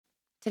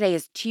Today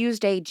is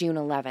Tuesday, June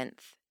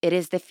 11th. It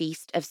is the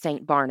feast of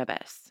St.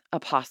 Barnabas,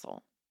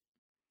 Apostle.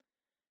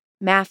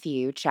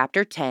 Matthew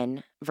chapter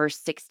 10, verse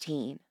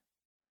 16.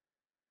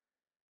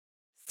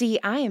 See,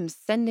 I am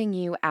sending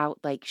you out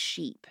like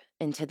sheep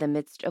into the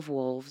midst of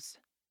wolves.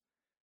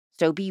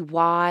 So be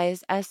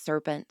wise as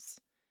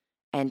serpents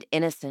and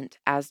innocent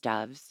as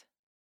doves.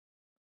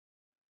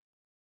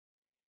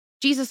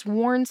 Jesus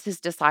warns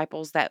his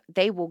disciples that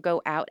they will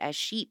go out as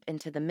sheep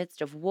into the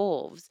midst of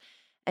wolves,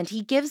 and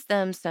he gives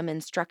them some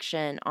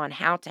instruction on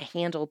how to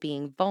handle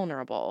being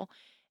vulnerable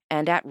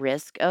and at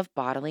risk of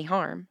bodily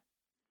harm.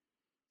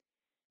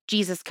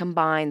 Jesus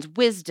combines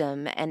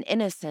wisdom and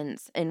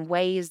innocence in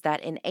ways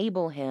that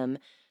enable him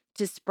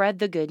to spread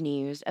the good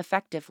news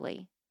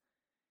effectively.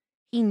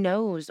 He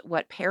knows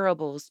what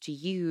parables to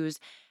use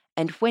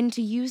and when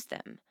to use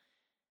them,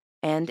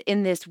 and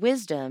in this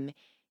wisdom,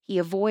 he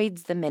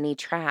avoids the many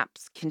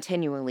traps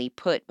continually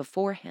put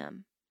before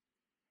him.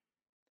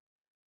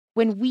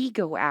 When we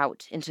go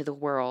out into the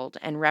world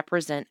and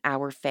represent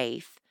our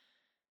faith,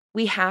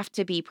 we have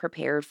to be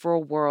prepared for a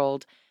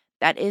world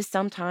that is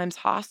sometimes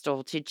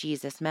hostile to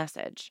Jesus'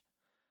 message.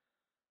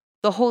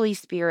 The Holy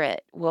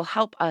Spirit will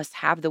help us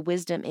have the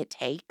wisdom it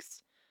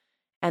takes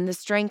and the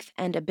strength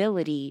and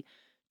ability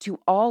to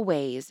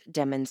always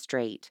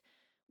demonstrate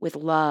with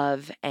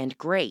love and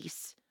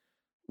grace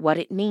what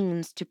it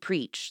means to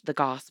preach the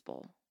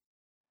gospel.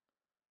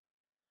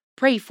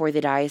 Pray for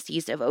the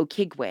Diocese of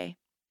Okigwe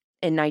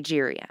in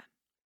Nigeria.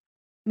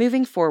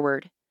 Moving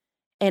forward,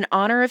 in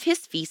honor of his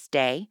feast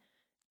day,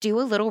 do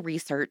a little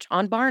research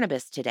on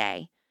Barnabas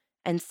today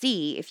and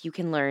see if you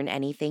can learn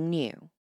anything new.